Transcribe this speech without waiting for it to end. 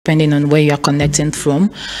depending on where you are connecting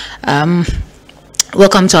from.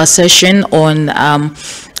 Welcome to our session on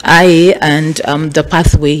IA and the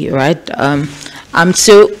pathway, right? I'm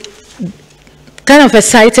so kind of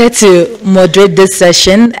excited to moderate this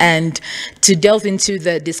session and to delve into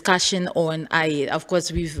the discussion on IA. Of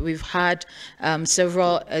course, we've had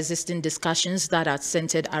several existing discussions that are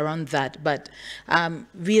centered around that, but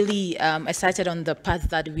really excited on the path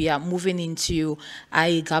that we are moving into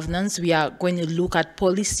IA governance. We are going to look at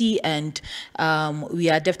policy, and we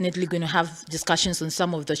are definitely going to have discussions on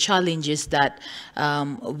some of the challenges that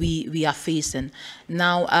we are facing.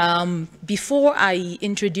 Now, before I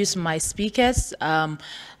introduce my speakers,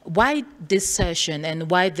 why this session and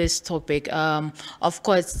why this topic? Of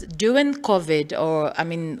course, during COVID, or I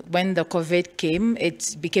mean, when the COVID came,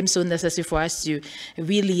 it became so necessary for us to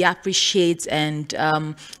really appreciate and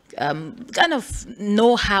kind of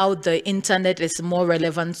know how the internet is more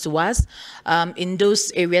relevant to us. In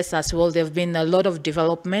those areas as well, there have been a lot of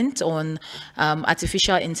development on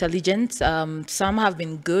artificial intelligence. Some have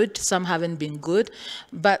been good, some haven't been good,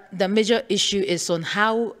 but the major issue is on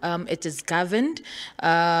how it is governed.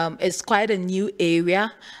 It's quite a new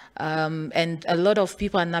area. And a lot of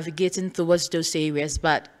people are navigating towards those areas,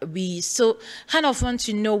 but we so kind of want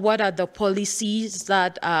to know what are the policies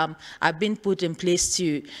that are being put in place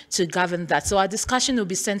to govern that. So our discussion will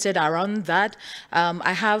be centered around that.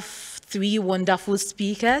 I have three wonderful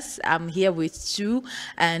speakers. I'm here with two,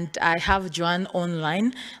 and I have Joanne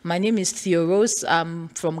online. My name is Theo Rose. I'm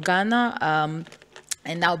from Ghana.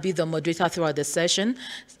 And I'll be the moderator throughout the session.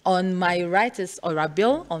 On my right is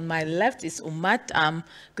Orabil, on my left is Umat. I'm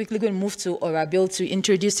quickly going to move to Orabil to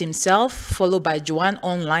introduce himself, followed by Joanne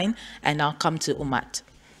online, and I'll come to Umat.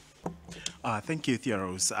 Thank you,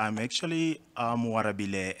 Theoros. I'm actually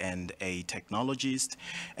Warabile, and a technologist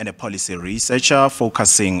and a policy researcher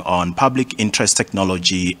focusing on public interest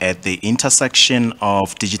technology at the intersection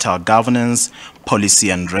of digital governance, policy,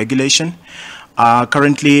 and regulation.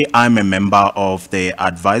 Currently, I'm a member of the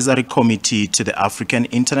advisory committee to the African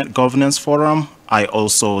Internet Governance Forum. I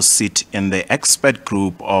also sit in the expert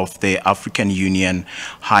group of the African Union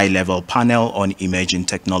High-Level Panel on Emerging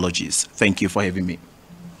Technologies. Thank you for having me.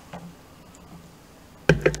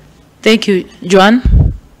 Thank you. Joanne?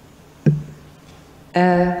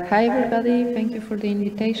 Hi, everybody. Thank you for the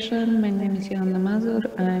invitation. My name is Joanna Mazur.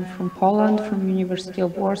 I'm from Poland, from University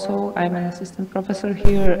of Warsaw. I'm an assistant professor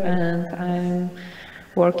here, and I'm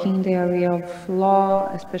working in the area of law,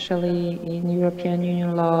 especially in European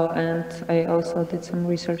Union law, and I also did some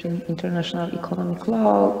research in international economic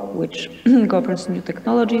law, which governs new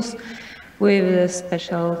technologies, with a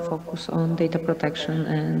special focus on data protection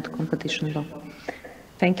and competition law.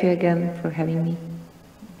 Thank you again for having me.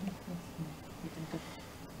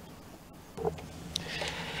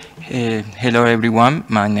 Hello everyone,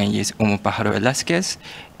 my name is Humo Pájaro Velázquez.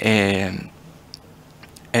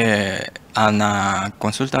 I'm a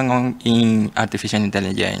consultant in artificial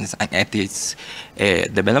intelligence and ethics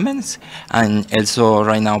developments, and also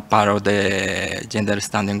right now part of the gender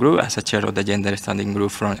standing group, as a chair of the gender standing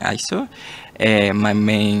group from ISO. My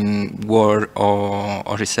main work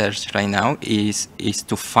or research right now is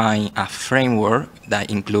to find a framework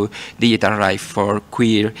that includes digital rights for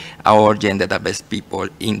queer or gender-diverse people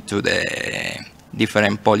into the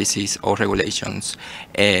different policies or regulations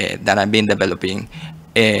that I've been developing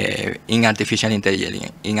in artificial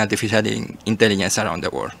intelligence around the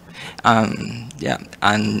world. Yeah,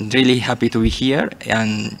 I'm really happy to be here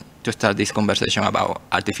and to start this conversation about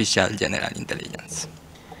artificial general intelligence.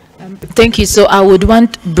 Thank you. So I would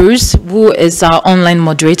want Bruce, who is our online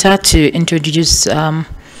moderator, to introduce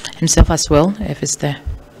himself as well, if it's there.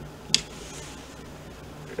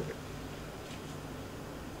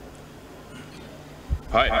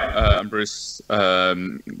 Hi, I'm Bruce.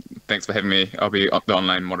 Thanks for having me. I'll be the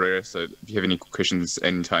online moderator, so if you have any questions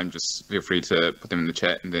anytime, just feel free to put them in the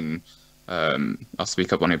chat, and then I'll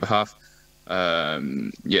speak up on your behalf.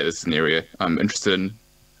 Yeah, this is an area I'm interested in.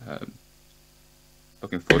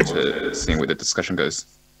 Looking forward to seeing where the discussion goes.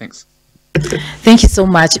 Thanks. Thank you so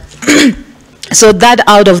much. So that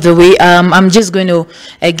out of the way, I'm just going to,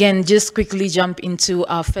 again, just quickly jump into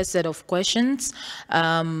our first set of questions.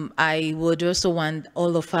 I would also want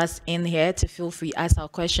all of us in here to feel free to ask our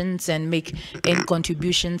questions and make any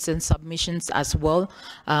contributions and submissions as well.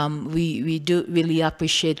 We do really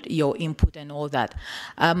appreciate your input and all that.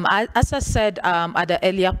 As I said at the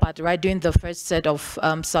earlier part, right, during the first set of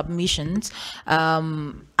submissions,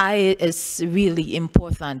 is really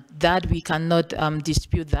important, that we cannot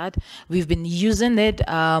dispute that. We've been using it,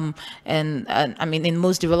 and I mean, in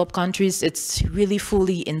most developed countries, it's really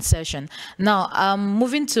fully in session. Now,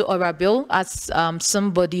 moving to Orabil, as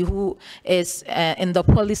somebody who is in the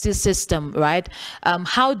policy system, right?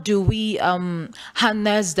 How do we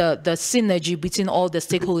harness the synergy between all the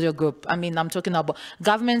stakeholder group? I mean, I'm talking about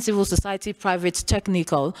government, civil society, private,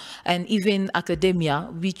 technical, and even academia,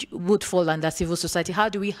 which would fall under civil society. How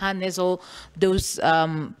do we harness all those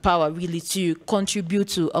power really to contribute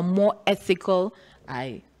to a more ethical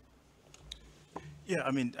Yeah,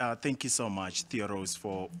 I mean, thank you so much, Theoros,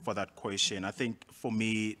 for that question. I think for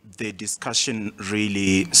me, the discussion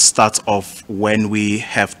really starts off when we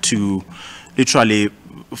have to literally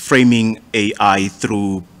framing AI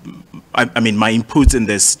through, I mean, my input in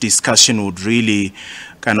this discussion would really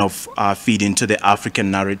kind of feed into the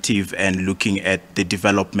African narrative and looking at the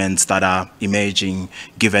developments that are emerging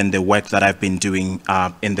given the work that I've been doing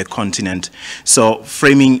in the continent. So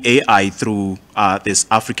framing AI through this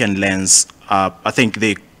African lens, I think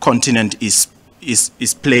the continent is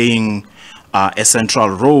playing a central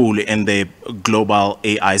role in the global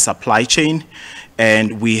AI supply chain,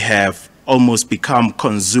 and we have almost become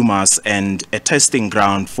consumers and a testing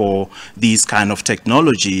ground for these kind of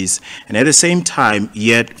technologies. And at the same time,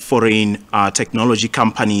 yet foreign technology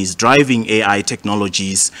companies driving AI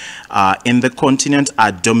technologies in the continent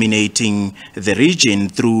are dominating the region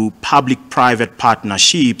through public-private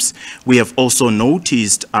partnerships. We have also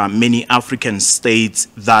noticed many African states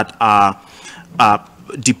that are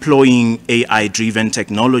deploying AI-driven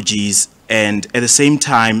technologies and at the same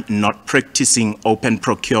time not practicing open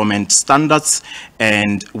procurement standards,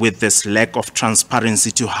 and with this lack of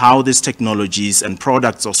transparency to how these technologies and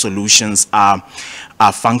products or solutions are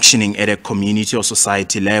functioning at a community or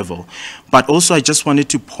society level. But also I just wanted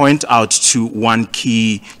to point out to one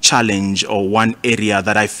key challenge or one area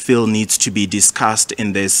that I feel needs to be discussed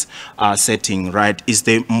in this setting, right, is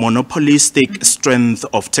the monopolistic strength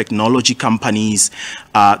of technology companies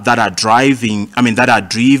that are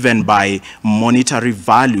driven by monetary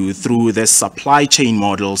value through the supply chain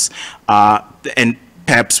models and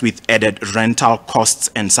perhaps with added rental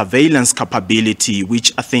costs and surveillance capability,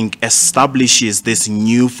 which I think establishes this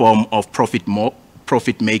new form of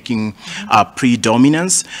profit-making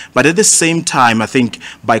predominance. But at the same time, I think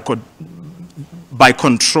by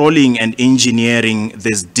controlling and engineering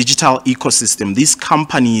this digital ecosystem, these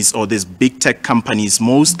companies, or these big tech companies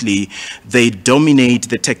mostly, they dominate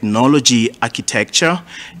the technology architecture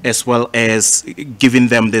as well as giving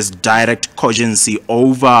them this direct cogency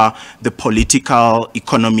over the political,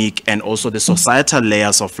 economic, and also the societal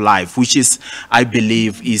layers of life, which is, I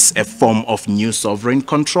believe, is a form of new sovereign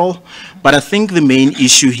control. But I think the main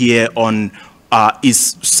issue here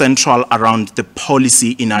is central around the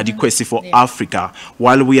policy inadequacy for Africa.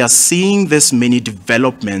 While we are seeing this many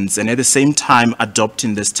developments and at the same time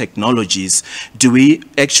adopting these technologies, do we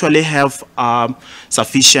actually have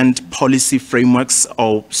sufficient policy frameworks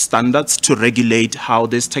or standards to regulate how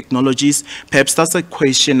these technologies? Perhaps that's a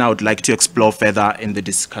question I would like to explore further in the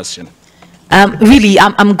discussion. Really,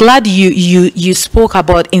 I'm glad you spoke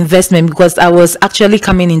about investment, because I was actually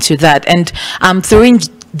coming into that, and I'm throwing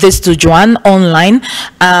this to Joanne online.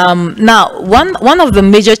 Now, one of the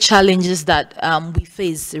major challenges that we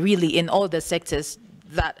face really in all the sectors,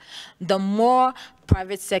 that the more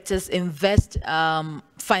private sectors invest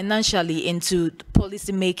financially into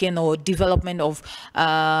policy making or development of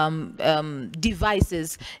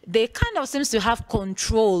devices, they kind of seems to have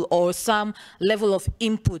control or some level of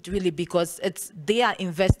input, really, because they are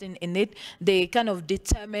investing in it. They kind of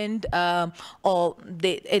determined,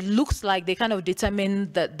 it looks like they kind of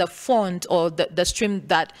determine the font or the stream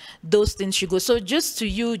that those things should go. So just to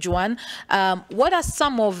you, Joanne, what are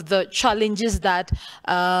some of the challenges that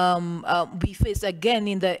we face again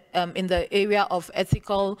in the area of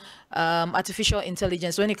ethical artificial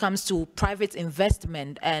intelligence when it comes to private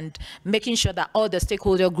investment and making sure that all the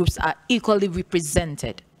stakeholder groups are equally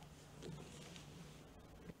represented?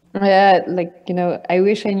 Like, you know, I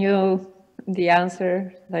wish I knew the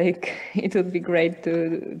answer. Like, it would be great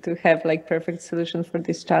to have like perfect solutions for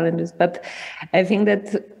these challenges. But I think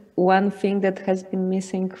that one thing that has been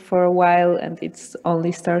missing for a while, and it's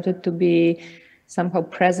only started to be somehow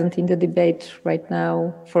present in the debate right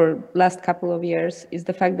now for last couple of years, is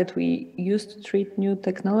the fact that we used to treat new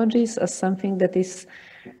technologies as something that is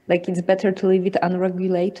like, it's better to leave it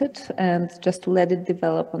unregulated and just to let it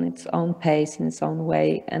develop on its own pace, in its own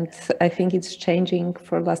way. And I think it's changing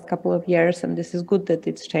for the last couple of years, and this is good that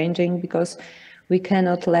it's changing, because we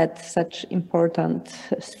cannot let such important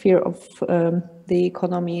sphere of the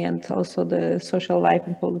economy and also the social life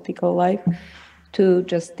and political life to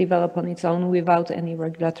just develop on its own without any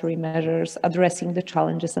regulatory measures, addressing the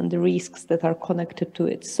challenges and the risks that are connected to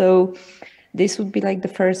it. So this would be like the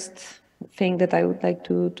first thing that I would like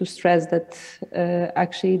to stress, that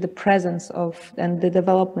actually the presence of and the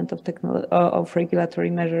development of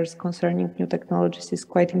regulatory measures concerning new technologies is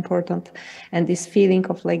quite important, and this feeling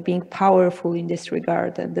of like being powerful in this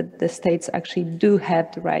regard, and that the states actually do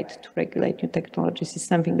have the right to regulate new technologies, is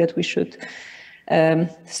something that we should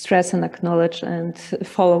stress and acknowledge and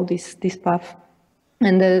follow this path.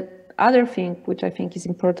 And the other thing which I think is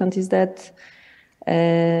important is that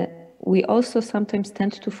we also sometimes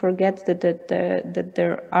tend to forget that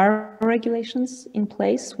there are regulations in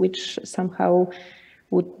place which somehow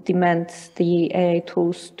would demand the AI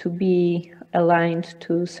tools to be aligned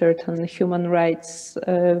to certain human rights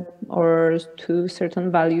or to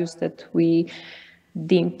certain values that we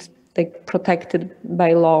deemed like protected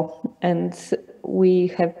by law. And we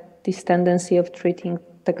have this tendency of treating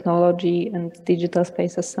technology and digital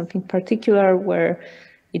space as something particular, where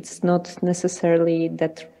it's not necessarily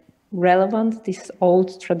that relevant, these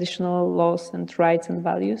old traditional laws and rights and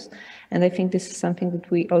values. And I think this is something that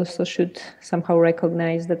we also should somehow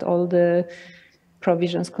recognize, that all the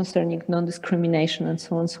provisions concerning non-discrimination and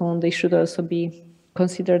so on, they should also be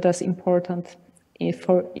considered as important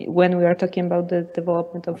when we are talking about the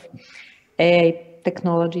development of AI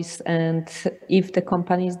technologies. And if the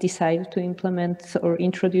companies decide to implement or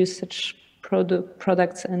introduce such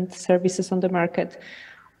products and services on the market,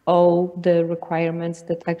 all the requirements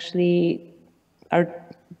that actually are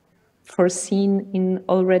foreseen in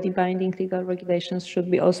already binding legal regulations should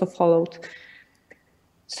be also followed.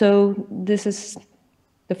 So this is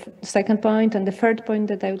the second point. And the third point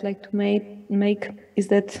that I would like to make is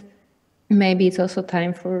that maybe it's also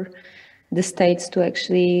time for the states to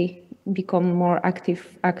actually become more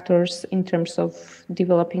active actors in terms of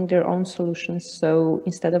developing their own solutions. So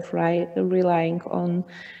instead of relying on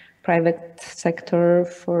private sector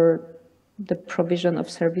for the provision of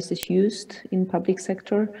services used in public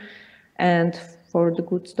sector and for the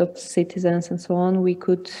goods of citizens and so on, we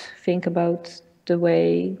could think about the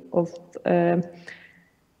way of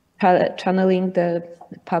channeling the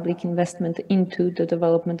public investment into the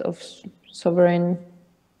development of sovereign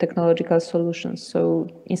technological solutions. So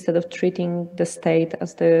instead of treating the state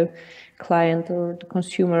as the client or the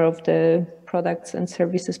consumer of the products and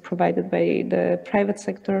services provided by the private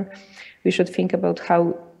sector, we should think about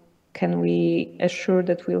how can we assure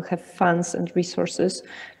that we'll have funds and resources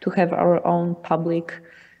to have our own public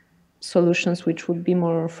solutions, which would be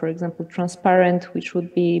more, for example, transparent, which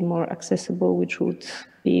would be more accessible, which would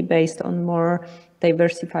be based on more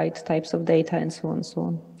diversified types of data, and so on and so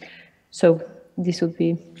on. So these would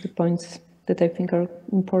be the points that I think are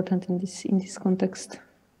important in this context.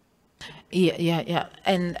 Yeah.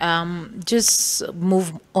 And just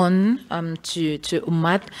move on to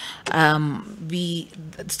Umad.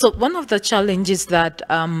 So one of the challenges that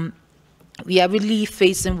we are really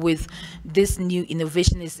facing with this new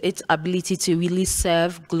innovation is its ability to really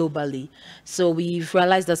serve globally. So we've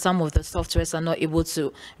realized that some of the softwares are not able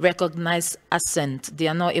to recognize accent. They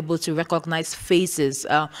are not able to recognize faces.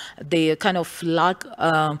 They kind of lack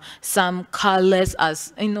some colors,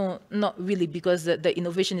 as you know, not really, because the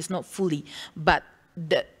innovation is not fully, but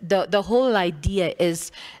the whole idea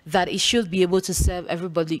is that it should be able to serve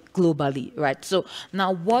everybody globally, right? So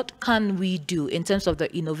now what can we do in terms of the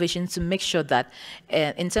innovation to make sure that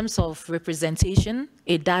in terms of representation,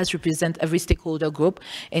 it does represent every stakeholder group,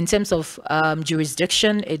 in terms of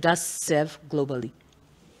jurisdiction, it does serve globally?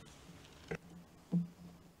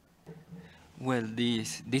 Well,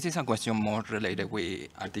 this is a question more related with,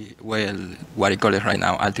 what I call it right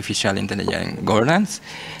now, artificial intelligence governance,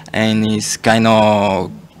 and it's kind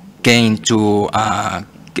of getting to a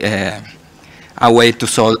way to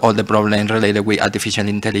solve all the problems related with artificial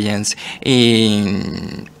intelligence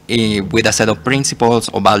with a set of principles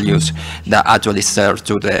or values that actually serve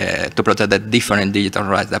to protect the different digital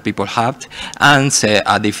rights that people have, and set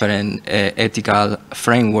a different ethical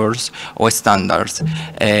frameworks or standards.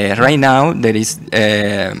 Right now, there is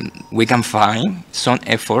we can find some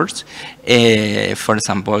efforts. For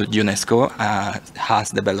example, UNESCO has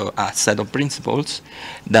developed a set of principles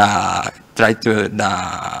that try to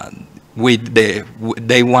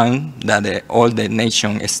they want that all the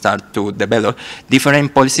nations start to develop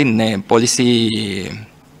different policy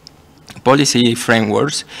policy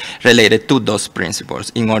frameworks related to those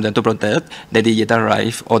principles in order to protect the digital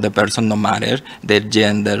rights of the person, no matter their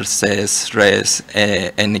gender, sex, race,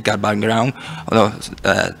 ethnic background,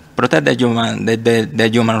 protect the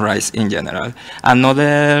human rights in general.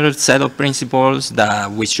 Another set of principles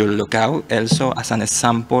that we should look out also as an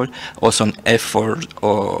example of some effort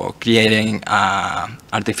of creating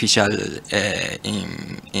artificial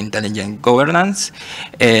intelligent governance,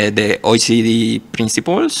 the OECD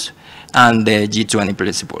principles, and the G20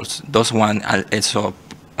 principles. Those ones are also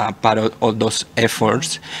part of those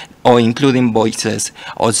efforts, or including voices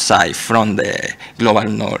outside from the global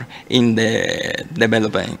north in the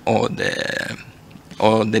development of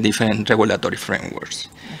the different regulatory frameworks.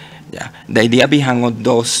 Yeah, the idea behind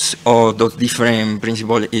those different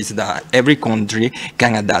principles is that every country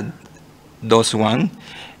can adapt those ones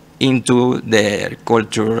into their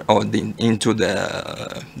culture or into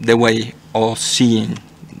the way of seeing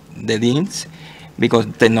the things, because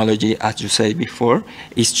technology, as you said before,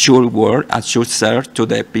 is should work and should serve to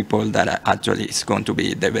the people that are actually is going to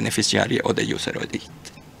be the beneficiary or the user of it.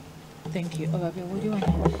 Thank you. What do you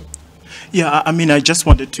want? Yeah, I mean, I just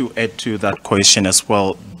wanted to add to that question as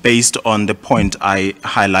well, based on the point I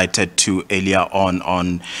highlighted to earlier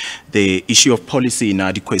on the issue of policy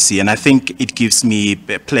inadequacy. And I think it gives me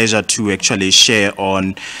pleasure to actually share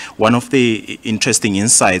on one of the interesting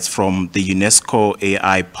insights from the UNESCO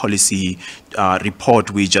AI policy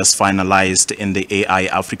report we just finalized in the AI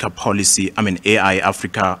Africa AI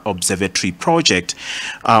Africa Observatory project.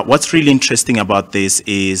 What's really interesting about this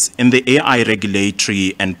is in the AI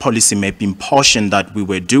regulatory and policy mapping portion that we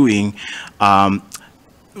were doing,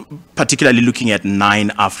 particularly looking at 9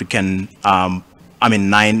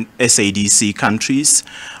 SADC countries,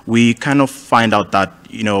 we kind of find out that,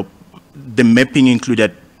 you know, the mapping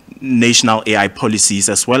included national AI policies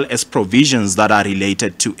as well as provisions that are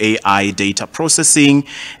related to AI data processing,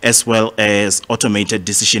 as well as automated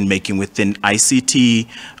decision making within ICT,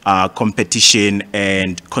 competition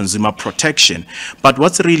and consumer protection. But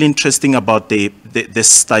what's really interesting about the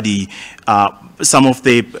study, some of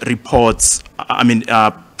the reports,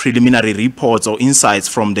 preliminary reports or insights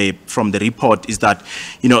from the report is that,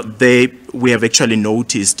 you know, we have actually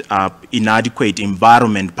noticed inadequate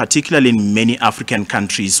environment, particularly in many African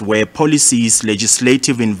countries where policies,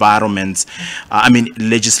 legislative environments,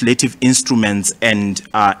 legislative instruments and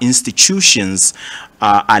institutions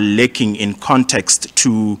are lacking in context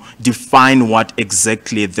to define what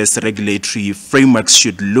exactly this regulatory frameworks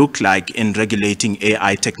should look like in regulating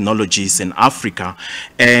AI technologies in Africa.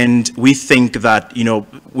 And we think that, you know,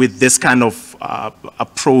 with this kind of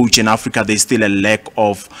approach in Africa, there's still a lack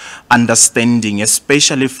of understanding,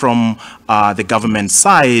 especially from the government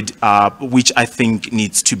side, which I think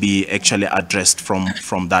needs to be actually addressed from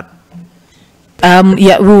that.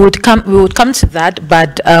 Yeah, we would come to that,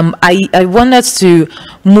 but I want us to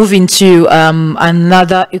move into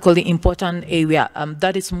another equally important area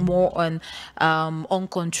that is more on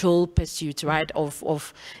uncontrolled pursuit, right,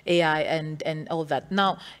 of AI and all that.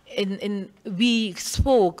 Now, we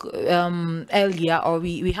spoke earlier, or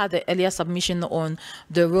we had the earlier submission on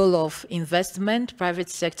the role of investment, private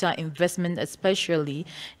sector investment, especially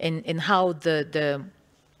in how the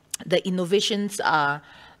innovations are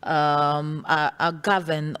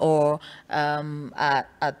governed or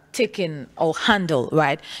are taken or handled,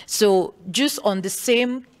 right? So just on the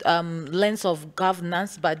same lens of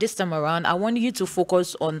governance, but this time around, I want you to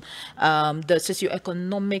focus on the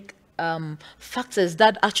socioeconomic factors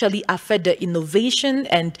that actually affect the innovation.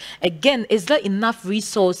 And again, is there enough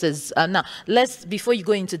resources? Now, before you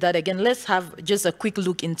go into that again, let's have just a quick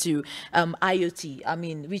look into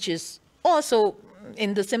IoT, which is also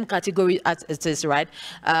in the same category as it is, right?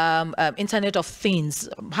 Internet of Things,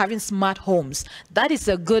 having smart homes, that is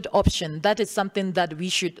a good option. That is something that we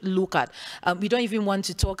should look at. We don't even want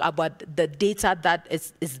to talk about the data that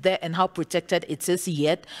is there and how protected it is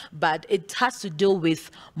yet, but it has to do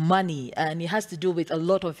with money and it has to do with a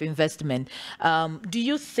lot of investment. Do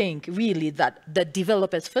you think really that the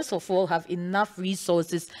developers, first of all, have enough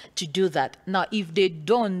resources to do that? Now, if they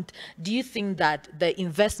don't, do you think that the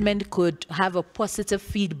investment could have a positive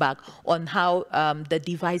feedback on how the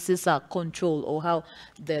devices are controlled or how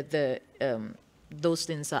those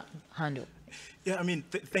things are handled? Yeah,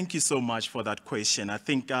 thank you so much for that question. I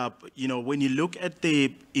think, you know, when you look at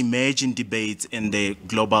the emerging debates in the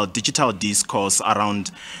global digital discourse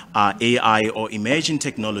around AI or emerging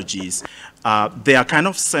technologies, they are kind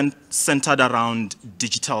of centered around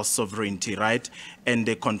digital sovereignty, right? And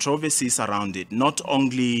the controversies around it, not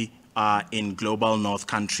only in global north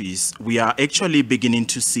countries, we are actually beginning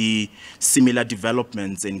to see similar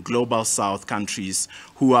developments in global south countries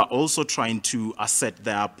who are also trying to assert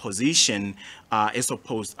their position as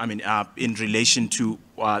opposed, in relation to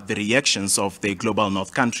the reactions of the global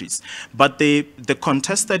north countries. But the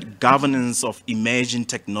contested governance of emerging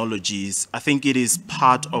technologies, I think it is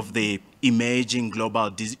part of the emerging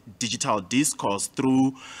global digital discourse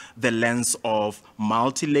through the lens of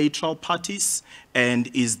multilateral parties, and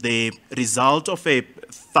is the result of a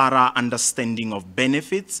thorough understanding of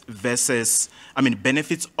benefits versus,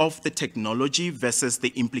 benefits of the technology versus the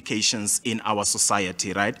implications in our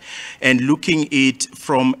society, right? And looking it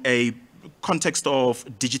from a context of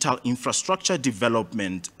digital infrastructure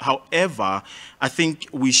development. However, I think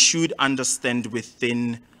we should understand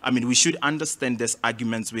we should understand these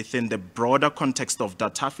arguments within the broader context of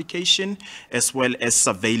datafication as well as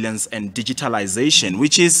surveillance and digitalization,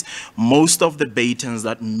 which is most of the batons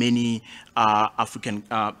that many African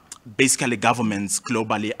basically governments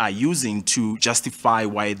globally are using to justify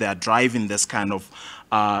why they are driving this kind of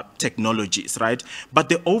technologies, right? But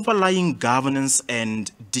the overlying governance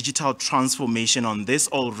and digital transformation on this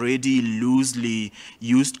already loosely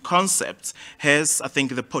used concepts has, I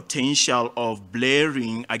think, the potential of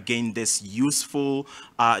blurring again this useful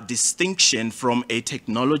distinction from a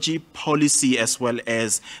technology policy as well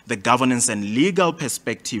as the governance and legal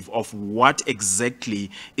perspective of what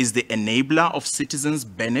exactly is the enabler of citizens'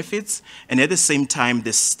 benefits, and at the same time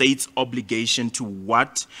the state's obligation to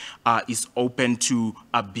what is open to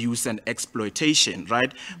abuse and exploitation,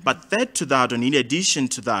 right? But that to that, and in addition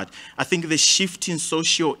to that, I think the shifting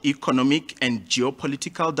socio-economic and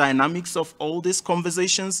geopolitical dynamics of all these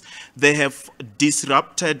conversations, they have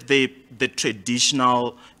disrupted the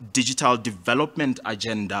traditional digital development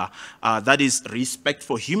agenda, that is respect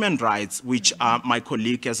for human rights, which my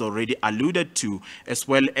colleague has already alluded to, as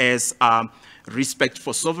well as respect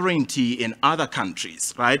for sovereignty in other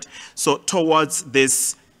countries, right? So towards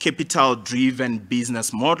this capital-driven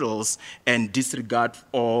business models and disregard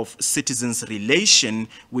of citizens' relation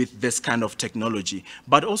with this kind of technology.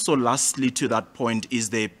 But also lastly to that point is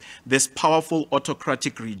this powerful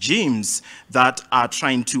autocratic regimes that are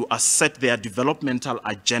trying to assert their developmental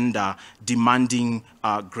agenda, demanding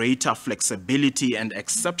greater flexibility and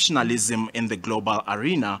exceptionalism in the global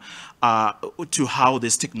arena to how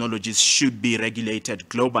these technologies should be regulated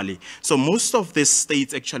globally. So most of these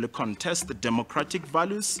states actually contest the democratic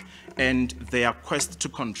values and their quest to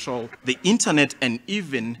control the internet and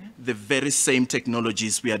even the very same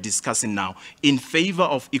technologies we are discussing now in favor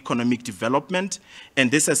of economic development. And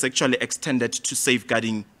this has actually extended to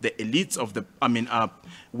safeguarding the elites of the,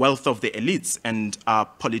 wealth of the elites and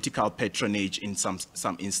political patronage in some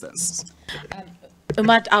instances.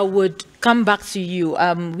 Matt, I would come back to you.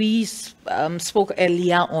 We spoke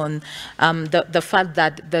earlier on the fact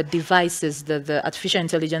that the devices, the artificial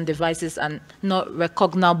intelligence devices are not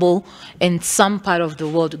recognizable in some part of the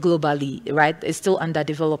world globally, right? It's still under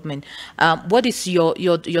development. What is your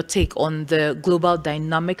take on the global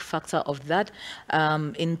dynamic factor of that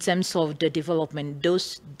in terms of the development,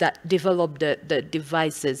 those that develop the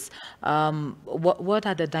devices? What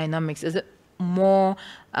are the dynamics? Is it more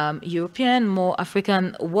European, more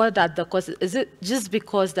African? What are the causes? Is it just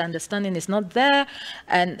because the understanding is not there,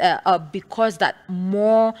 and because that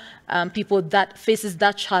more people that faces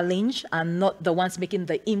that challenge are not the ones making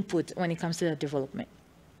the input when it comes to the development?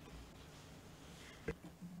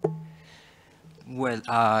 Well,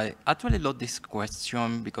 I actually love this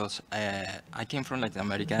question because I came from Latin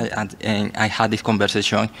America and I had this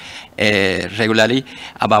conversation regularly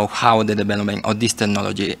about how the development of this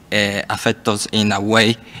technology affects us in a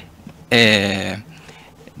way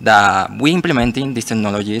that we implementing these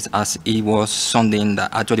technologies as it was something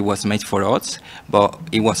that actually was made for us, but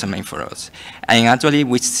it wasn't made for us. And actually,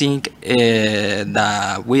 we think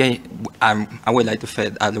that I would like to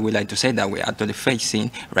say that we're actually facing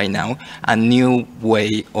right now a new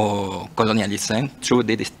way of colonialism through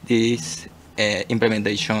this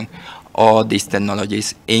implementation of these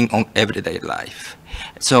technologies on everyday life.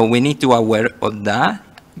 So we need to be aware of that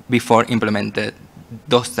before implementing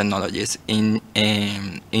those technologies in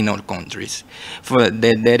our countries.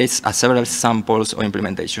 There is several samples or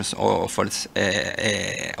implementations of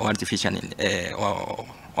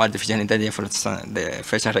artificial intelligence, for the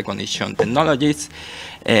facial recognition technologies,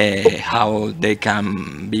 how they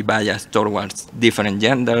can be biased towards different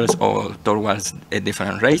genders or towards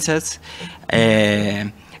different races.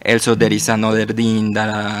 Also, there is another thing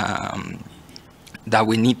that that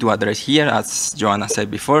we need to address here, as Joanna said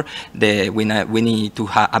before, we need to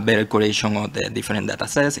have a better curation of the different data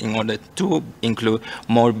sets in order to include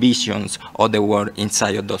more visions of the world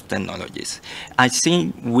inside of those technologies. I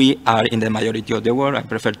think we are in the majority of the world. I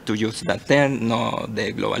prefer to use that term, not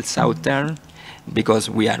the global south term, because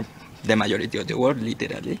we are the majority of the world,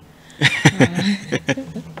 literally.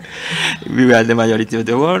 We are the majority of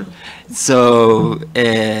the world. So,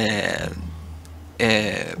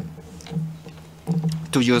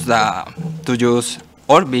 to use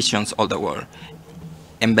our visions of the world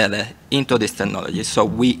embedded into this technology. So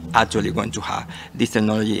we actually going to have this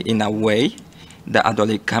technology in a way that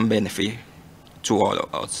actually can benefit to all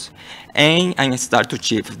of us. And start to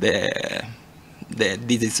shift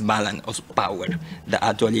this balance of power that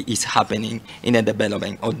actually is happening in the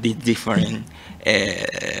development of these different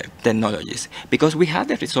technologies. Because we have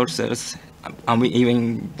the resources, and we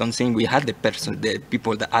even don't think we have the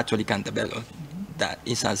people that actually can develop that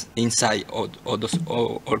is inside of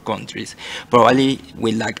our countries. Probably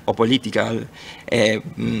we lack a political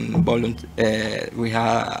we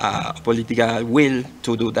have a political will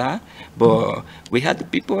to do that, but we have the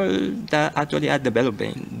people that actually are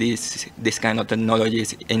developing this kind of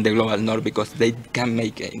technologies in the global north because they can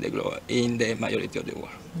make it in the majority of the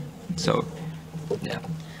world. So, yeah.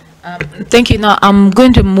 Thank you. Now I'm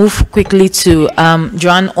going to move quickly to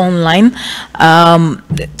Joanne online.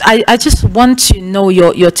 I just want to know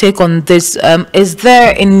your take on this. Is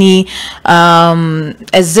there any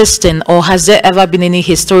existing, or has there ever been any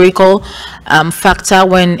historical factor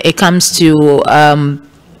when it comes to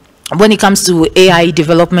AI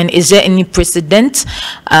development? Is there any precedent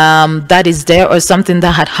that is there, or something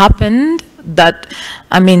that had happened that,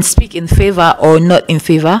 I mean, speak in favor or not in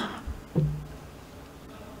favor?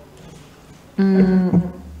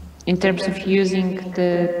 In terms of using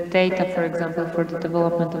the data, for example, for the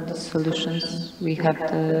development of the solutions, we have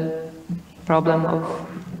the problem of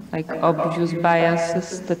like obvious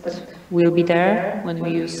biases that will be there when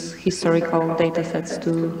we use historical data sets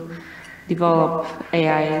to develop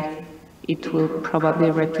AI. It will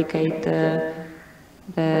probably replicate the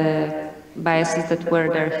biases that were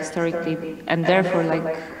there historically, and therefore,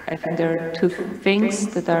 like, I think there are two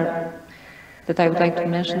things that I would like to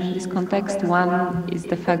mention in this context. One is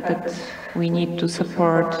the fact that we need to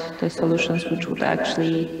support the solutions which would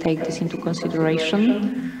actually take this into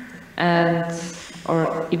consideration,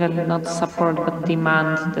 or even not support, but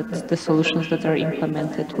demand that the solutions that are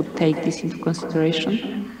implemented would take this into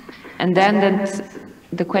consideration. And then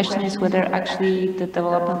the question is whether actually the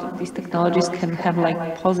development of these technologies can have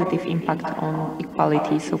like positive impact on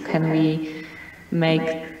equality. So can we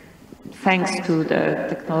make, thanks to the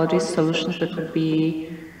technologies, solutions that would be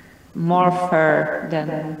more fair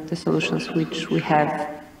than the solutions which we have,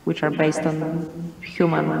 which are based on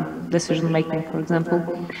human decision-making, for example.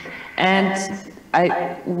 And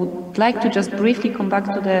I would like to just briefly come back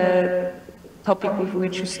to the topic with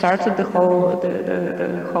which you started the whole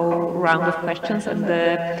round of questions, and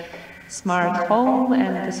the smart home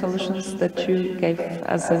and the solutions that you gave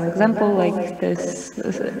as an example, like this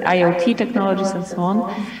IoT technologies and so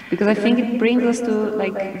on, because I think it brings us to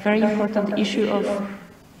like very important issue of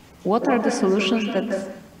what are the solutions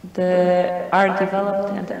that are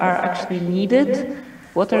developed and are actually needed,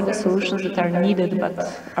 what are the solutions that are needed but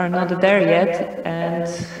are not there yet, and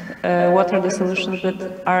what are the solutions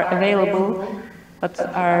that are available but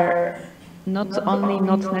are not only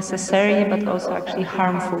not necessary, but also actually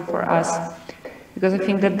harmful for us. Because I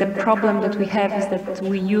think that the problem that we have is that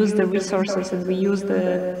we use the resources and we use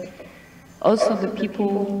also the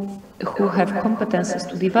people who have competences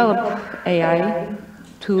to develop AI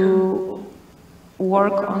to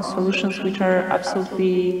work on solutions which are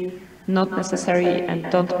absolutely not necessary and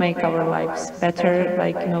don't make our lives better,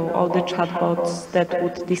 like, you know, all the chatbots that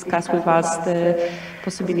would discuss with us the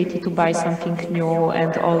possibility to buy something new,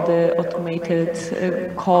 and all the automated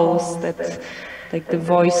calls that, like the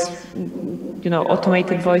voice, you know,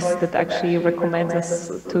 automated voice that actually recommends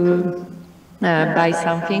us to buy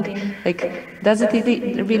something. Like, does it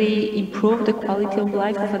really improve the quality of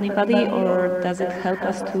life of anybody, or does it help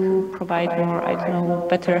us to provide more, I don't know,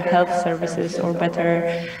 better health services or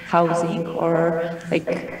better housing, or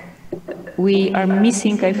like we are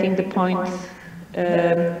missing, I think, the point,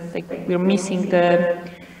 like we're missing the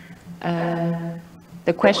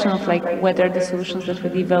question of like whether the solutions that we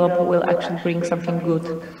develop will actually bring something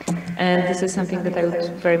good. And this is something that I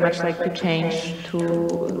would very much like to change,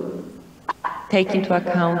 to take into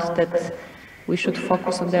account that we should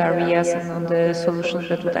focus on the areas and on the solutions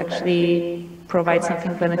that would actually provide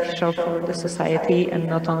something beneficial for the society and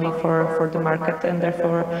not only for the market. And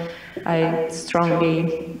therefore, I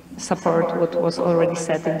strongly support what was already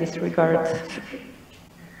said in this regard.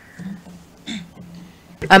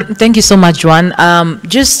 Thank you so much, Juan.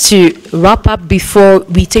 Just to wrap up before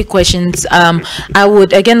we take questions, I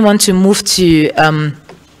would again want to move to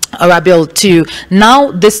Arabil to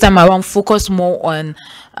now this time around focus more on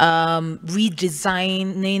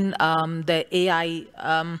redesigning the AI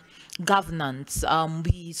governance.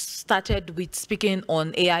 We started with speaking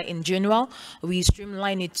on AI in general. We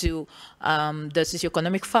streamlined it to the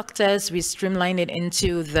socioeconomic factors. We streamlined it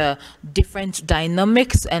into the different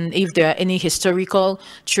dynamics, and if there are any historical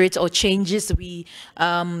traits or changes. We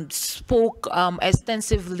spoke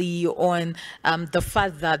extensively on the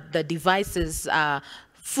fact that the devices are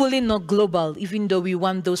fully not global, even though we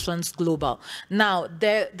want those ones global. Now,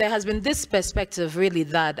 there has been this perspective really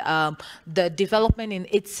that the development in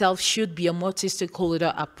itself should be a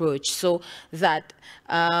multi-stakeholder approach, so that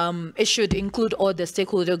it should include all the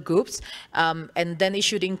stakeholder groups, and then it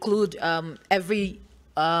should include every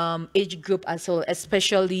age group as well,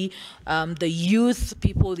 especially the youth,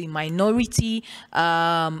 people in minority.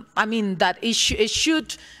 I mean, that it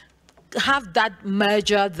should have that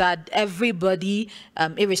merger that everybody,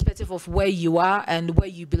 irrespective of where you are and where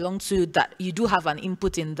you belong to, that you do have an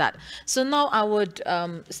input in that. So now I would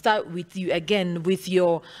start with you again, with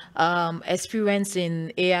your experience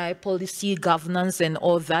in AI policy, governance, and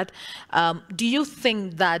all that. Do you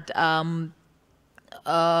think that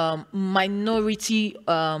minority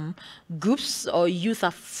groups or youth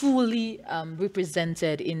are fully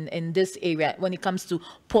represented in this area when it comes to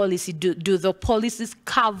policy? Do the policies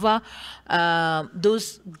cover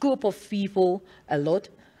those group of people a lot?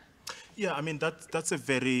 Yeah, I mean, that's a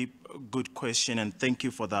very good question, and thank you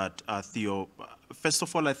for that, Theo. First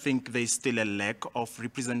of all, I think there's still a lack of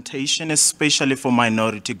representation, especially for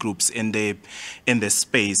minority groups in the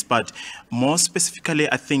space. But more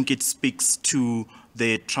specifically, I think it speaks to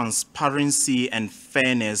the transparency and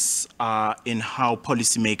fairness in how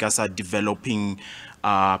policymakers are developing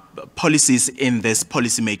policies in this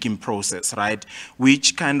policymaking process, right?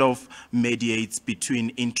 Which kind of mediates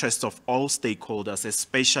between interests of all stakeholders,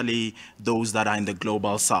 especially those that are in the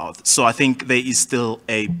global south. So I think there is still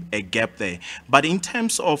a gap there. But in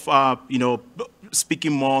terms of, you know,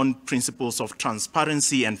 speaking more on principles of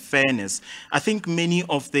transparency and fairness, I think many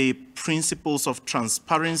of the principles of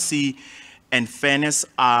transparency and fairness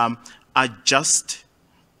are just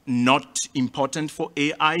not important for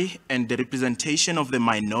AI, and the representation of the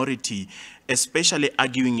minority, especially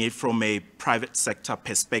arguing it from a private sector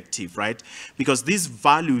perspective, right? Because these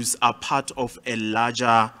values are part of a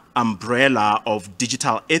larger umbrella of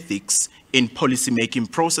digital ethics in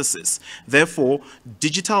policymaking processes. Therefore,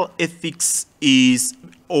 digital ethics is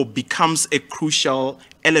or becomes a crucial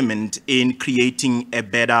element in creating a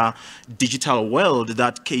better digital world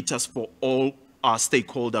that caters for all our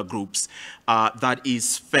stakeholder groups, that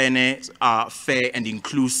is fair and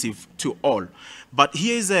inclusive to all. But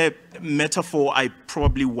here's a metaphor I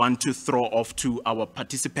probably want to throw off to our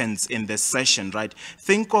participants in this session, right?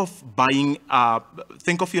 Think of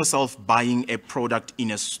yourself buying a product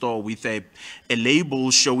in a store with a label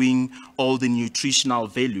showing all the nutritional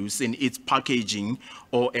values in its packaging,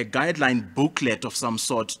 or a guideline booklet of some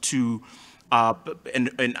sort to an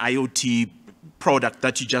IoT product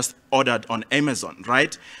that you just ordered on Amazon,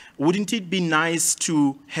 right? Wouldn't it be nice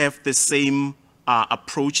to have the same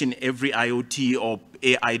approach in every IoT or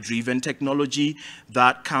AI-driven technology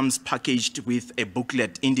that comes packaged with a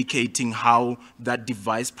booklet indicating how that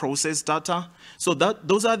device processes data? So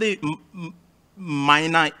those are the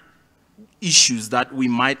minor issues that we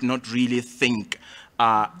might not really think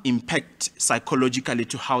impact psychologically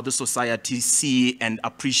to how the society see and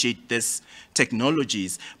appreciate these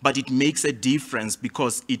technologies, but it makes a difference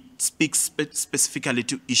because it speaks specifically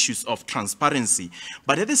to issues of transparency.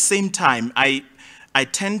 But at the same time, I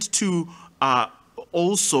tend to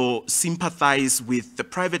also sympathize with the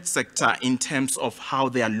private sector in terms of how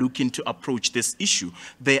they are looking to approach this issue.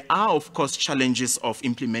 There are, of course, challenges of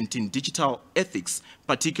implementing digital ethics,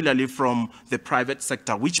 particularly from the private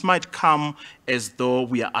sector, which might come as though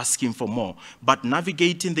we are asking for more. But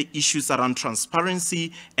navigating the issues around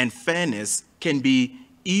transparency and fairness can be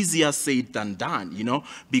easier said than done, you know,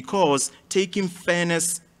 because taking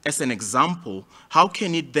fairness as an example, how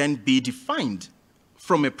can it then be defined?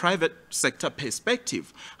 From a private sector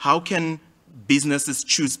perspective, how can businesses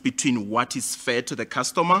choose between what is fair to the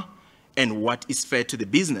customer and what is fair to the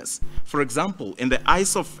business? For example, in the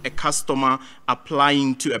eyes of a customer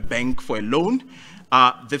applying to a bank for a loan,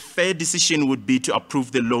 the fair decision would be to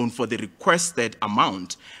approve the loan for the requested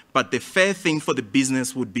amount, but the fair thing for the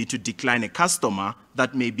business would be to decline a customer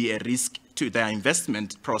that may be a risk to their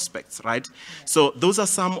investment prospects, right? So those are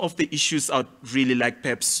some of the issues I'd really like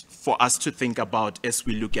perhaps for us to think about as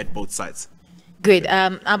we look at both sides. Great.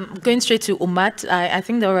 I'm going straight to Umat. I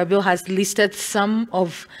think the Honorable has listed some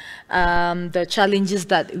of the challenges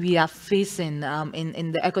that we are facing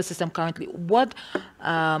in the ecosystem currently. What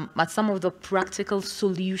are some of the practical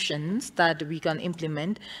solutions that we can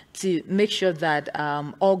implement to make sure that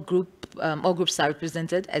all groups are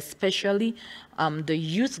represented, especially the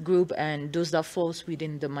youth group and those that falls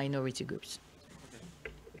within the minority groups?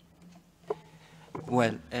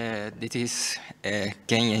 Well, this is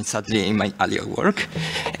came exactly in my earlier work.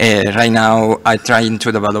 Right now, I'm trying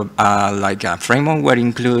to develop like a framework where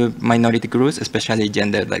include minority groups, especially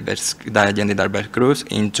gender diverse groups,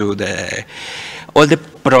 into all the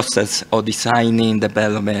process of designing,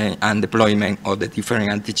 development, and deployment of the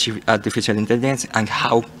different artificial intelligence and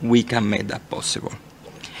how we can make that possible.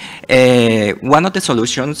 One of the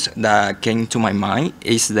solutions that came to my mind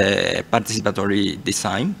is the participatory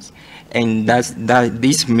design. And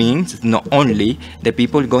this means not only the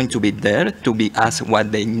people going to be there to be asked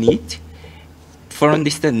what they need from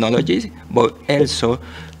these technologies, but also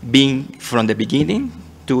being from the beginning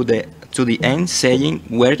to the end saying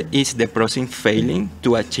where is the process failing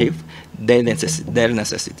to achieve their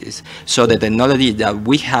necessities. So the technology that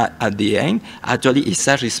we have at the end actually is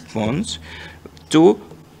a response to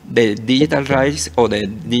the digital rights or the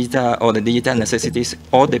digital necessities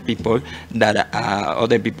of the people that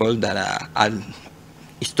are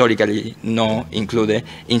historically not included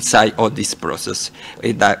inside of this process.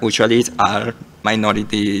 That usually are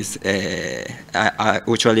minorities,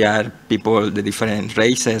 usually are people, the different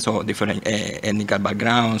races or different ethnic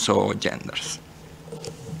backgrounds or genders.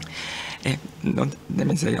 Let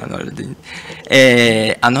me say another thing.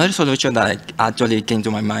 Another solution that actually came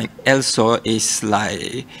to my mind also is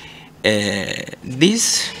like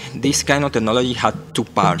this kind of technology had two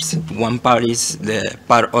parts. One part is the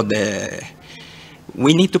part of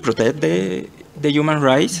we need to protect the human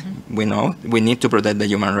rights. We know we need to protect the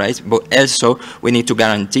human rights, but also we need to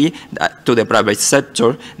guarantee that to the private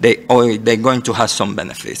sector they're going to have some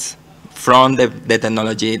benefits from the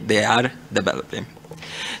technology they are developing.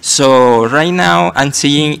 So right now, I'm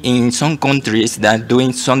seeing in some countries that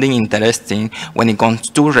doing something interesting when it comes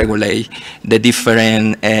to regulate the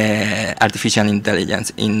different artificial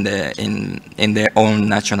intelligence in their own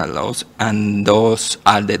national laws, and those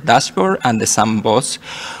are the dashboard and the sandbox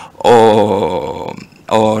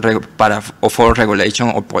for regulation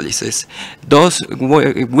of policies. Those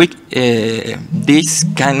this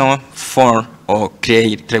kind of form or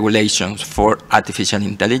create regulations for artificial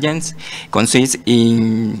intelligence consists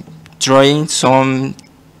in trying some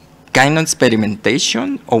kind of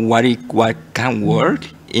experimentation of what can work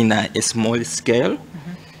in a small scale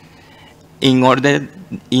in order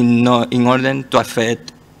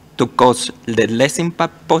to cause the less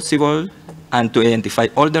impact possible and to identify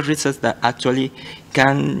all the risks that actually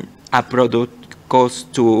can a product cause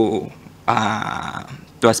to a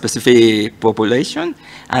specific population,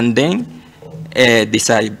 and then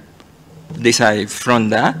decide from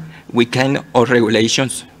that what kind of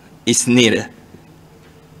regulations is needed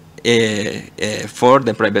for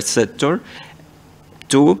the private sector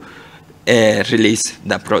to release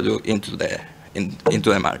that product into the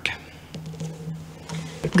market.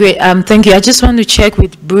 Great, thank you. I just want to check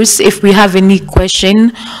with Bruce if we have any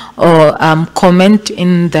question or comment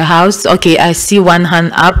in the house. Okay, I see one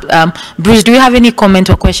hand up. Bruce, do you have any comment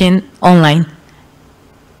or question online?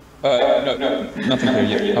 No, nothing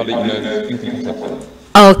here yet. I'll let you know if anything comes up.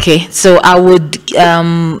 Okay, so I would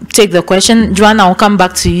take the question. Joanna, I'll come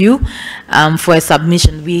back to you for a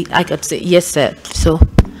submission. I could say yes, sir. So,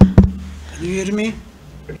 can you hear me?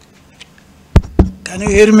 Can you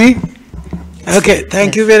hear me? Okay,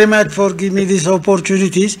 thank you very much for giving me these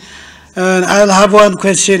opportunities. I'll have one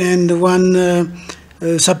question and one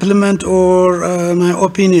supplement or my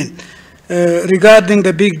opinion. Regarding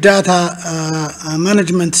the big data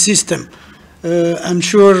management system, I'm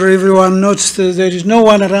sure everyone noticed there is no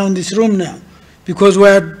one around this room now because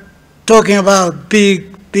we're talking about big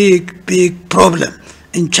problem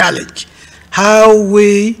and challenge. How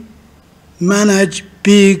we manage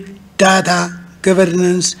big data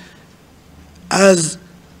governance as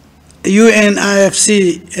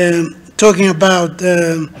UNIFC talking about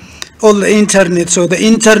all the internet. So the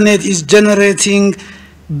internet is generating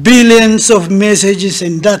billions of messages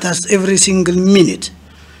and data every single minute.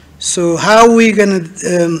 So how are we going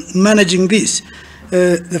to managing this?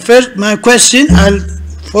 My question, I'll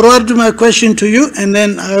forward my question to you, and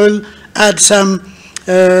then I will add some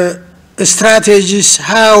strategies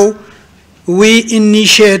how we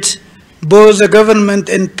initiate both the government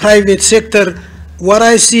and private sector. What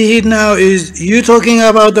I see here now is you talking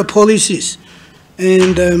about the policies,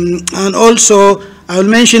 and also I will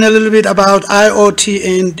mention a little bit about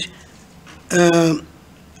IoT and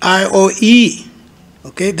IOE.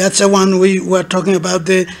 Okay, that's the one we were talking about.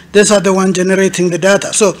 These are the one generating the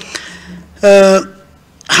data. So,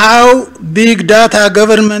 how big data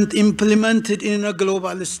government implemented in a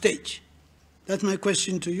global stage? That's my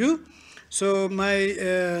question to you. So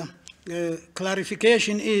my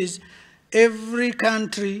clarification is, every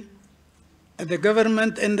country, the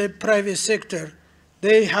government and the private sector,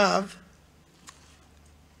 they have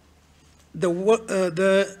the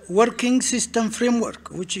working system framework,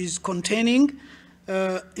 which is containing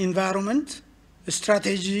environment,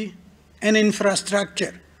 strategy, and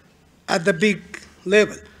infrastructure at the big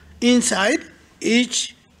level. Inside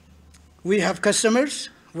each, we have customers,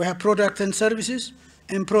 we have products and services,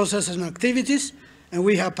 and processes and activities, and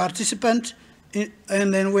we have participants,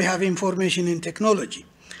 and then we have information and technology.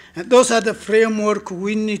 And those are the framework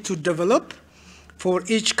we need to develop for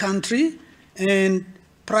each country and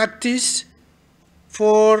practice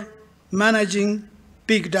for managing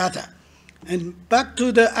big data. And back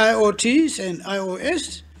to the IoTs and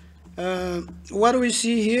iOS, what we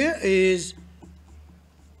see here is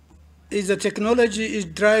the technology is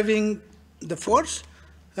driving the force.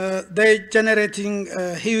 They're generating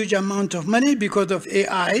a huge amount of money because of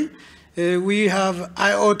AI. We have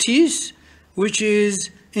IoTs, which is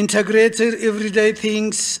integrated everyday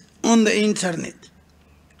things on the internet.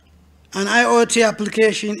 An IoT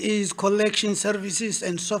application is collection services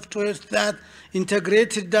and software that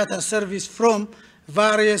integrated data service from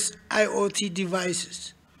various IoT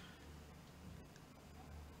devices.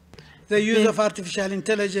 The use of artificial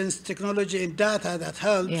intelligence technology and data that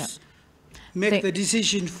helps make the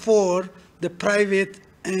decision for the private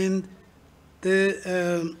and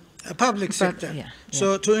the public sector.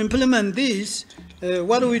 So to implement this,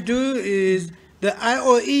 what we do is the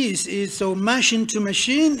IoEs is so machine to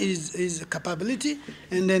machine is a capability,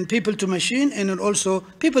 and then people to machine, and then also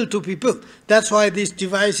people to people. That's why this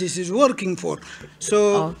devices is working for.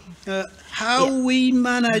 So how we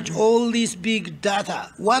manage all this big data?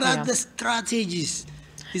 What are the strategies?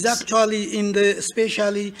 Is actually in the,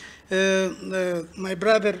 especially my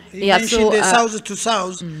brother, he mentioned the south to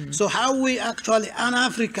south. So how we actually,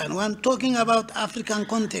 an-African, when talking about African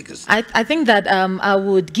context. I think that I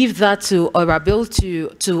would give that to Orabil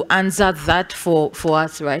to answer that for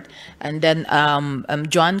us, right? And then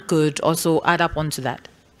Joan could also add up onto that.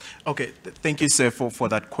 Okay, thank you, sir, for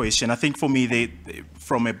that question. I think for me,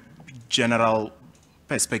 from a general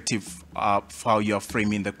perspective of how you're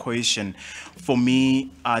framing the question, for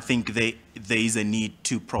me, I think there is a need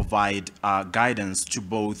to provide guidance to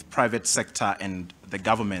both private sector and the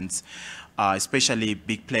governments, especially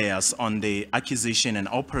big players, on the acquisition and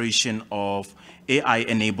operation of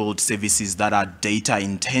AI-enabled services that are data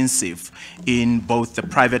intensive in both the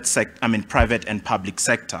private and public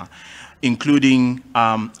sector, including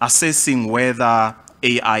assessing whether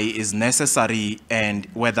AI is necessary and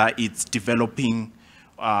whether it's developing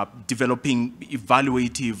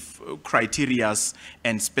evaluative criteria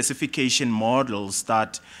and specification models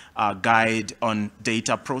that guide on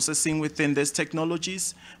data processing within these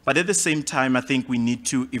technologies. But at the same time, I think we need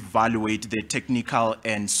to evaluate the technical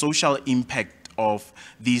and social impact of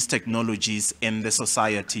these technologies in the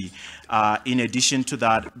society. In addition to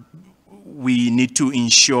that, we need to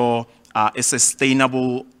ensure a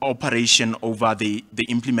sustainable operation over the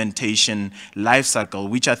implementation lifecycle,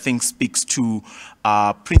 which I think speaks to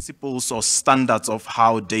principles or standards of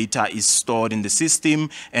how data is stored in the system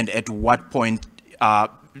and at what point are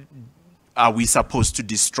we supposed to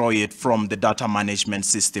destroy it from the data management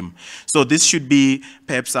system. So this should be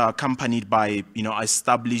perhaps accompanied by,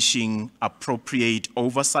 establishing appropriate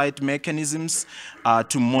oversight mechanisms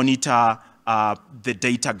to monitor the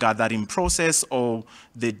data gathering process or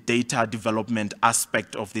the data development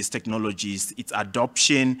aspect of these technologies, its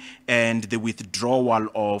adoption and the withdrawal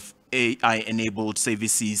of AI-enabled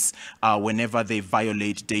services whenever they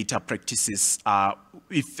violate data practices,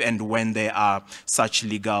 if and when there are such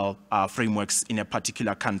legal frameworks in a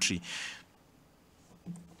particular country.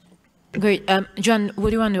 Great. John, what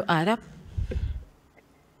do you want to add up?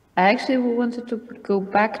 I actually wanted to go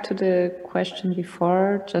back to the question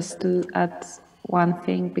before, just to add one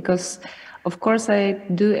thing, because of course I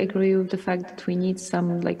do agree with the fact that we need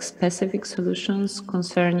some specific solutions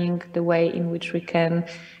concerning the way in which we can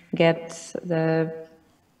get the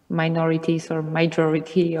minorities or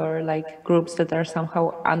majority or like groups that are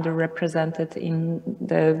somehow underrepresented in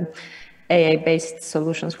the AI-based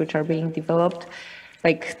solutions which are being developed,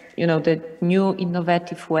 like, you know, the new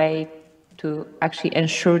innovative way to actually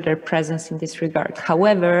ensure their presence in this regard.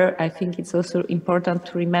 However, I think it's also important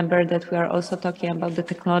to remember that we are also talking about the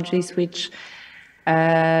technologies which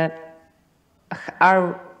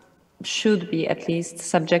should be at least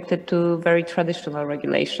subjected to very traditional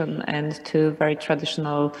regulation and to very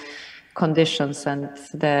traditional conditions and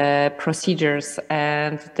the procedures,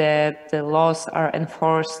 and that the laws are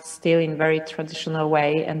enforced still in very traditional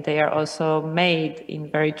way, and they are also made in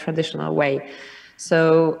very traditional way.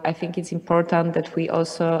 So I think it's important that we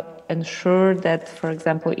also ensure that, for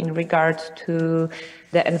example, in regard to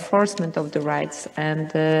the enforcement of the rights and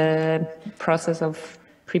the process of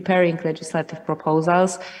preparing legislative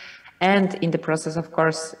proposals, and in the process, of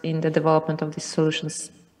course, in the development of these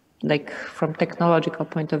solutions, like from technological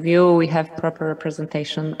point of view, we have proper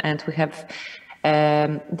representation and we have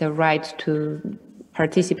the right to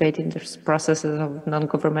participate in this processes of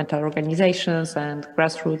non-governmental organizations and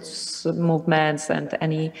grassroots movements and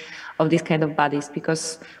any of these kind of bodies,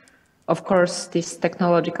 because of course these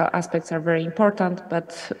technological aspects are very important,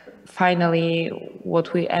 but finally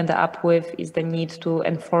what we end up with is the need to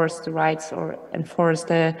enforce the rights or enforce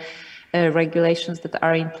the regulations that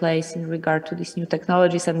are in place in regard to these new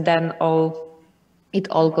technologies, and then it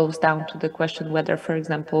all goes down to the question whether, for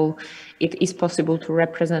example, it is possible to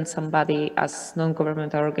represent somebody as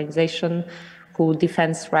non-governmental organization who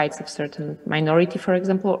defends rights of certain minority, for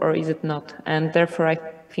example, or is it not? And therefore, I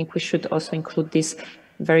think we should also include this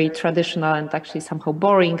very traditional and actually somehow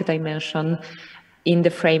boring dimension in the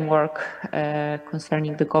framework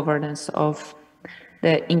concerning the governance of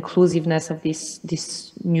the inclusiveness of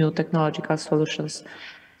these new technological solutions.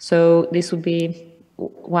 So this would be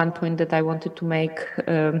one point that I wanted to make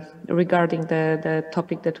regarding the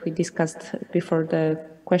topic that we discussed before the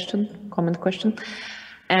comment question.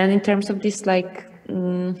 And in terms of this, like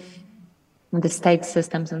the state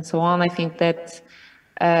systems and so on, I think that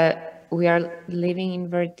we are living in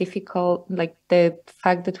very difficult, like the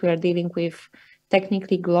fact that we are dealing with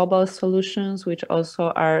technically global solutions, which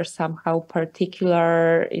also are somehow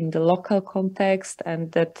particular in the local context,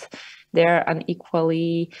 and that they are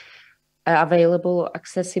unequally available,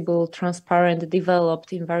 accessible, transparent,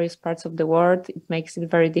 developed in various parts of the world. It makes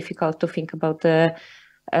it very difficult to think about the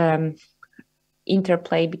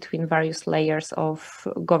interplay between various layers of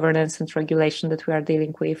governance and regulation that we are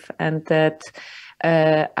dealing with, and that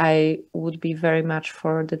I would be very much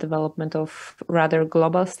for the development of rather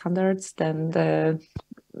global standards than the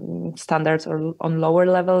standards or on lower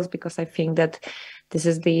levels, because I think that this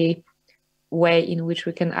is the way in which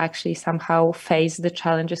we can actually somehow face the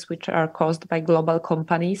challenges which are caused by global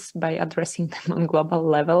companies by addressing them on global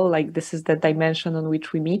level. Like this is the dimension on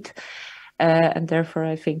which we meet. And therefore,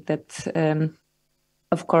 I think that,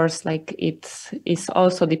 of course, like it is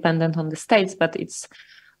also dependent on the states, but it's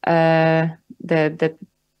the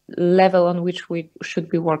level on which we should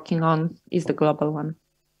be working on is the global one.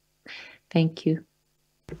 Thank you.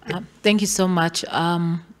 Thank you so much.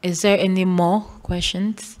 Is there any more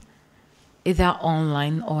questions, either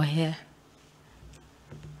online or here?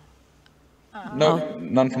 No,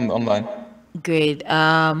 none from online. Great.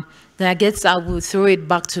 Then I guess I will throw it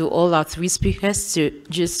back to all our three speakers to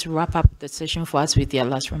just wrap up the session for us with their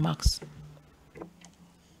last remarks.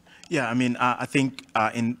 Yeah, I mean, I think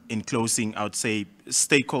in closing, I would say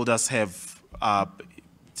stakeholders have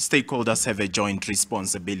a joint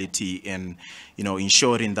responsibility in,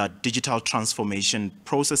 ensuring that digital transformation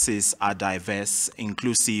processes are diverse,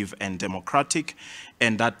 inclusive, and democratic,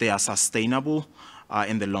 and that they are sustainable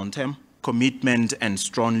in the long term. Commitment and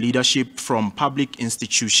strong leadership from public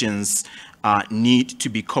institutions need to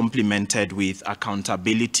be complemented with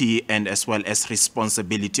accountability and as well as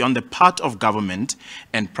responsibility on the part of government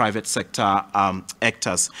and private sector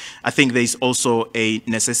actors. I think there is also a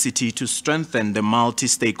necessity to strengthen the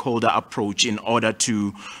multi-stakeholder approach in order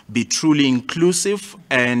to be truly inclusive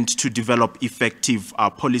and to develop effective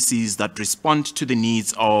policies that respond to the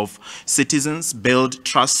needs of citizens, build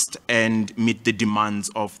trust, and meet the demands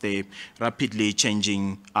of the rapidly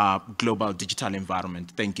changing global digital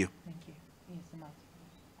environment. Thank you.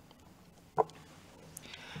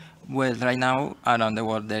 Well, right now, around the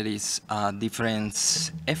world, there is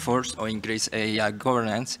different efforts to increase AI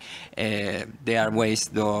governance. There are ways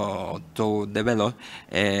to develop,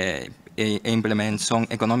 implement some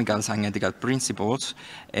economical and ethical principles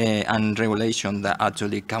and regulation that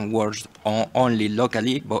actually can work only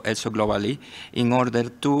locally, but also globally, in order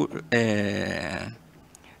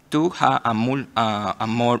to have a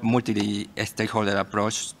more multi-stakeholder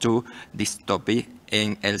approach to this topic,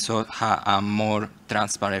 and also have a more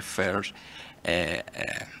transparent, fair,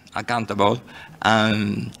 accountable,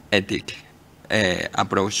 and ethic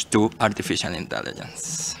approach to artificial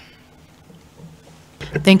intelligence.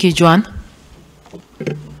 Thank you, Joan.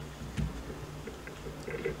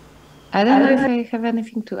 I don't know if I have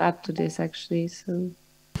anything to add to this, actually. So.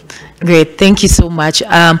 Great, thank you so much.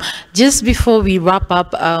 Just before we wrap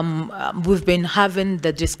up, we've been having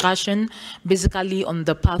the discussion basically on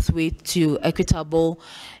the pathway to equitable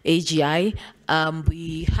AGI.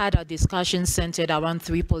 We had a discussion centered around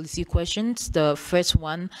 3 policy questions. The first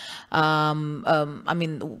one, I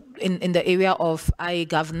mean, in the area of AI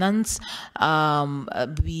governance,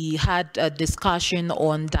 we had a discussion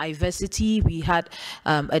on diversity. We had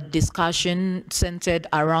a discussion centered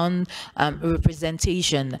around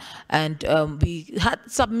representation, and we had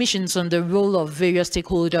submissions on the role of various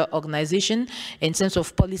stakeholder organizations in terms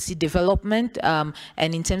of policy development and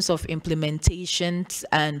in terms of implementations,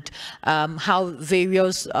 and how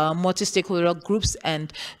various multi-stakeholder groups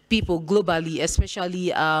and people globally,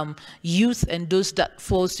 especially youth and those that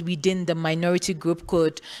falls within the minority group,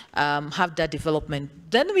 could have that development.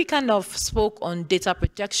 Then we kind of spoke on data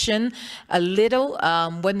protection a little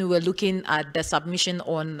when we were looking at the submission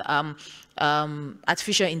on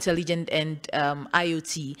artificial intelligence and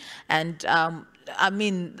IoT. And I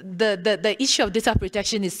mean, the issue of data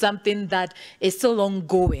protection is something that is still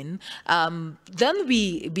ongoing. Then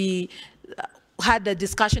we had a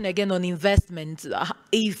discussion again on investment,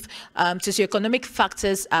 if socioeconomic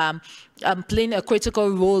factors playing a critical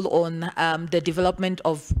role on the development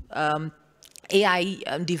of AI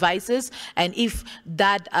devices, and if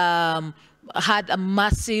that had a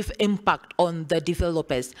massive impact on the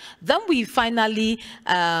developers. Then we finally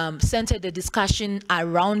centered the discussion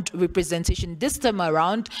around representation. This time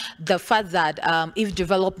around, the fact that if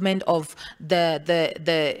development of the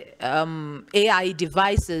AI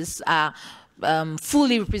devices are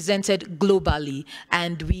fully represented globally,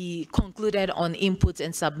 and we concluded on inputs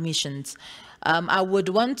and submissions. I would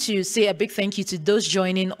want to say a big thank you to those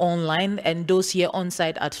joining online and those here on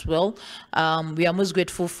site as well. We are most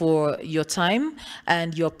grateful for your time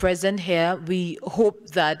and your presence here. We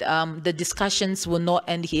hope that the discussions will not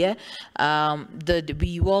end here.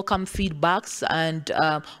 We welcome feedbacks and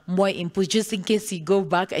more input. Just in case you go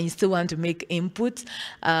back and you still want to make input,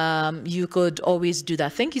 you could always do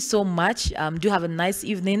that. Thank you so much. Do have a nice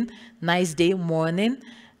evening, nice day, morning,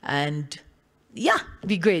 and yeah,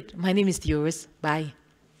 be great. My name is Theoris. Bye.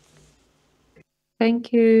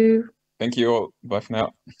 Thank you. Thank you all. Bye for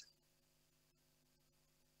now.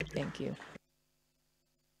 Thank you.